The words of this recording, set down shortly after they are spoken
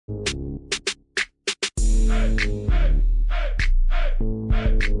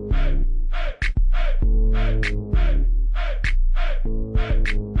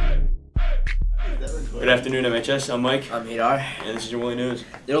afternoon, MHS. I'm Mike. I'm Hadar. And this is your Woolie News.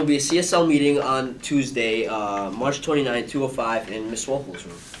 There will be a CSL meeting on Tuesday, March 29, 2:05 in Ms. Wolf's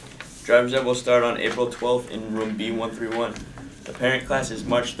room. Driver's Ed will start on April 12th in room B131. The parent class is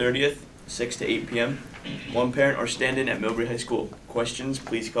March 30th, 6 to 8 p.m. One parent or stand-in at Millbury High School. Questions,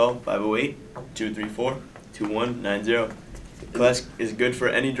 please call 508-234-2190. The class is good for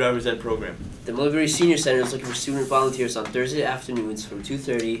any Driver's Ed program. The Millbury Senior Center is looking for student volunteers on Thursday afternoons from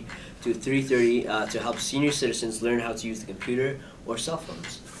 2:30 to 3:30 to help senior citizens learn how to use the computer or cell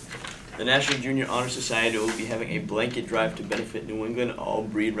phones. The National Junior Honor Society will be having a blanket drive to benefit New England All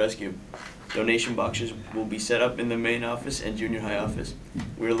Breed Rescue. Donation boxes will be set up in the main office and junior high office.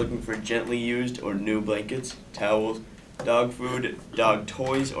 We are looking for gently used or new blankets, towels, dog food, dog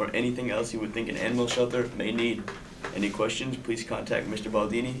toys, or anything else you would think an animal shelter may need. Any questions, please contact Mr.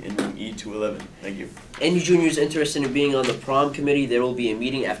 Baldini in room E211. Thank you. Any juniors interested in being on the prom committee, there will be a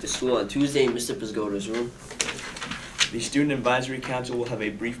meeting after school on Tuesday in Mr. Pisgota's room. The Student Advisory Council will have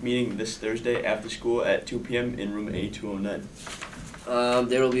a brief meeting this Thursday after school at 2 p.m. in room A209.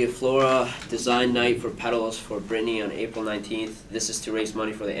 There will be a Flora Design Night for Petals for Brittany on April 19th. This is to raise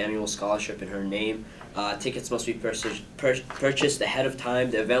money for the annual scholarship in her name. Tickets must be purchased ahead of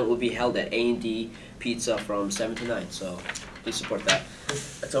time. The event will be held at A&D Pizza from 7 to 9, so please support that.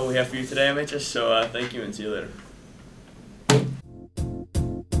 That's all we have for you today, MHS, so thank you and see you later.